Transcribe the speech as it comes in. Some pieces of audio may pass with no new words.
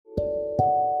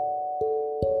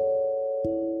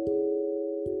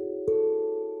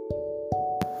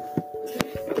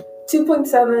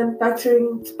2.7,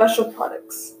 factoring special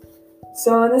products.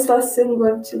 So in this lesson, you're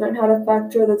going to learn how to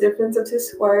factor the difference of two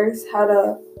squares, how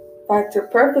to factor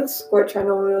perfect square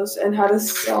trinomials, and how to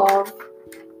solving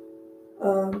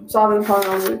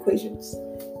polynomial equations.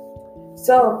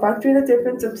 So factoring the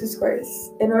difference of two squares.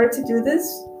 In order to do this,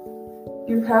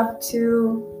 you have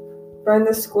to find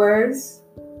the squares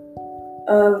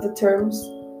of the terms.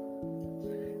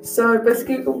 So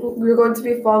basically, you're going to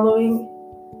be following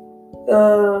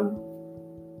the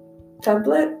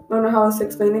template. I don't know how else to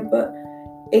explain it, but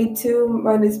a2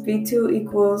 minus b2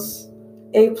 equals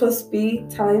a plus b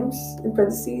times, in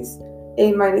parentheses,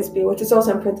 a minus b, which is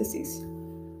also in parentheses.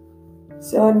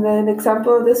 So and then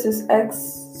example of this is x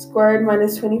squared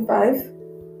minus 25.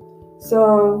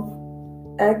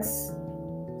 So x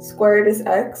squared is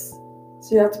x, so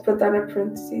you have to put that in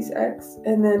parentheses x,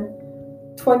 and then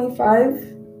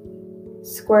 25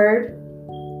 squared,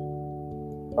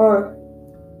 or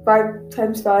 5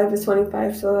 times 5 is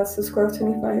 25, so that's the square of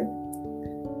 25.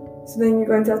 So then you're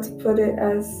going to have to put it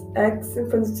as x in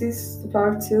parentheses to the power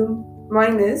of 2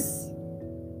 minus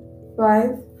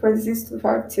 5 parentheses to the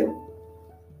power of 2.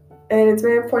 And it's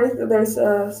very important that there's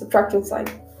a subtraction sign.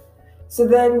 So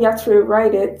then you have to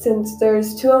rewrite it. Since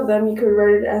there's two of them, you could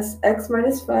write it as x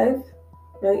minus 5,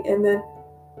 right? And then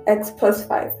x plus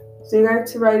 5. So you're going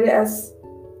to write it as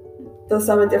the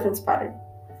sum and difference pattern.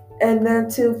 And then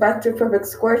to factor perfect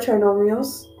square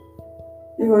trinomials,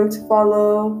 you're going to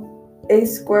follow a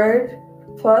squared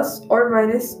plus or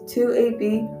minus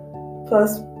 2ab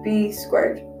plus b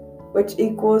squared, which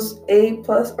equals a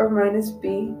plus or minus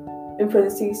b in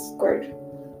parentheses squared.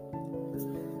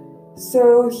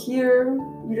 So here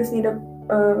you just need to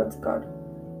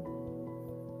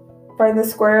find the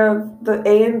square of the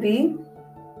a and b,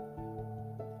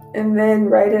 and then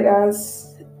write it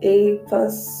as a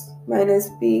plus minus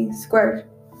b squared.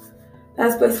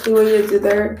 That's basically what you do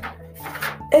there.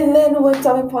 And then when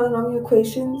solving polynomial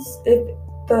equations, if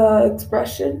the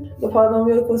expression, the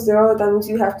polynomial equals 0, that means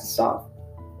you have to solve.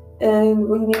 And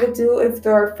what you need to do, if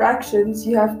there are fractions,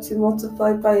 you have to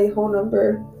multiply by a whole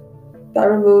number that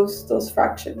removes those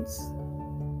fractions.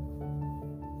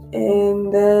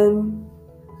 And then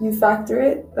you factor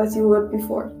it as you would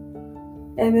before.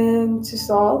 And then to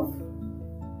solve,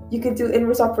 you could do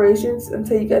inverse operations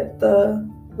until you get the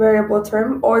variable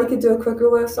term, or you could do a quicker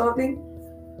way of solving,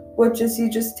 which is you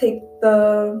just take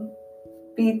the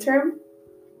b term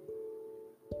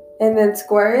and then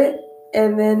square it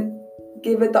and then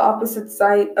give it the opposite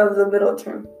side of the middle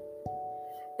term.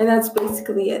 And that's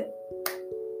basically it.